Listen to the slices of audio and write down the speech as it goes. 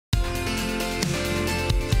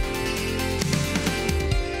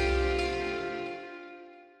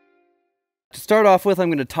start off with, I'm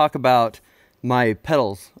going to talk about my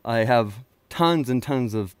pedals. I have tons and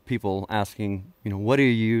tons of people asking, what do you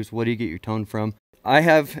use? What do you get your tone from? I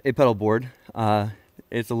have a pedal board.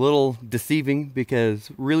 It's a little deceiving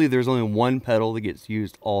because really there's only one pedal that gets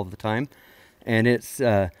used all the time, and it's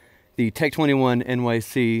the Tech 21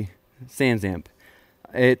 NYC Sans Amp.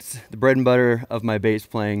 It's the bread and butter of my bass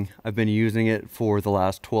playing. I've been using it for the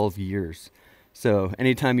last 12 years. So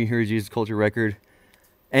anytime you hear a Jesus Culture record,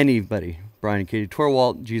 anybody, Brian and Katie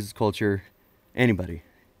Torwalt, Jesus Culture, anybody,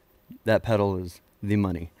 that pedal is the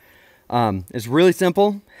money. It's really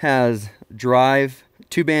simple, has drive,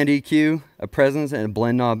 2-band EQ, a presence, and a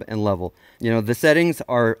blend knob and level. The settings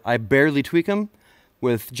are, I barely tweak them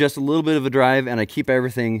with just a little bit of a drive, and I keep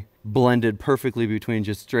everything blended perfectly between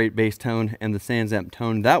just straight bass tone and the Sans Amp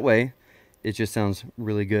tone. That way, it just sounds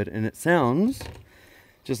really good, and it sounds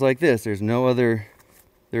just like this. There is no other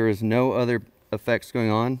effects going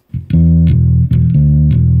on.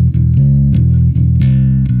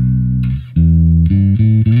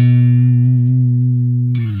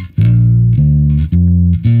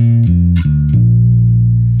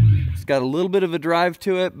 It's got a little bit of a drive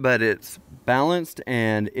to it, but it's balanced,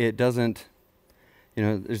 and it doesn't,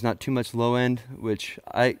 there's not too much low end, which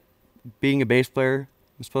being a bass player,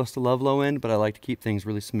 I'm supposed to love low end, but I like to keep things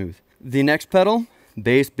really smooth. The next pedal,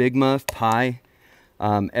 bass, Big Muff, Pi.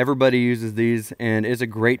 Everybody uses these, and it's a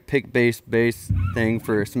great pick bass thing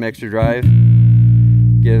for some extra drive.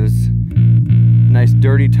 Gives a nice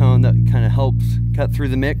dirty tone that kind of helps cut through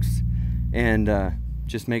the mix, and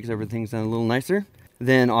just makes everything sound a little nicer.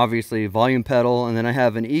 Then obviously volume pedal, and then I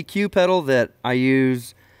have an EQ pedal that I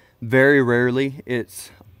use very rarely. It's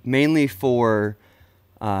mainly for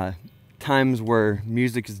times where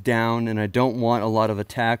music is down and I don't want a lot of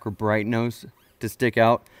attack or bright notes to stick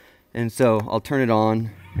out, and so I'll turn it on,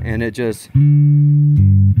 and it just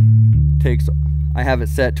takes, I have it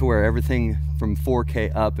set to where everything from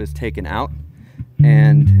 4K up is taken out,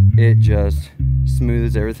 and it just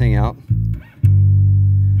smooths everything out.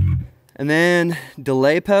 And then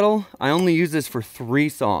delay pedal, I only use this for 3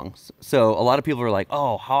 songs. So a lot of people are like,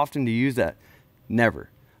 oh, how often do you use that? Never.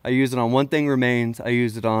 I use it on One Thing Remains. I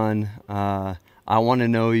use it on I Want to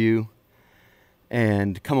Know You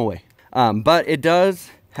and Come Away. But it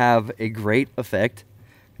does have a great effect.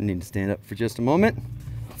 I need to stand up for just a moment.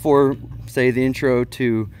 For, say, the intro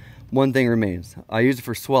to One Thing Remains. I use it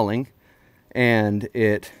for swelling, and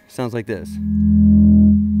it sounds like this.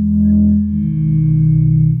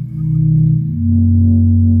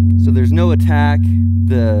 So there's no attack.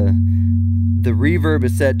 The reverb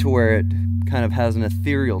is set to where it kind of has an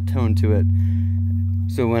ethereal tone to it.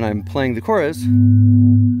 So when I'm playing the chorus,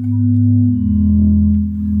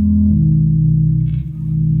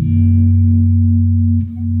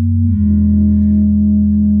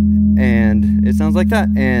 and it sounds like that,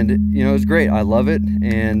 and it's great. I love it,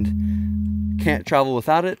 and can't travel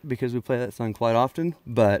without it because we play that song quite often,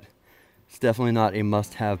 but it's definitely not a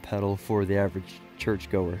must-have pedal for the average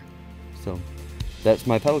churchgoer. So that's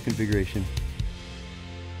my pedal configuration.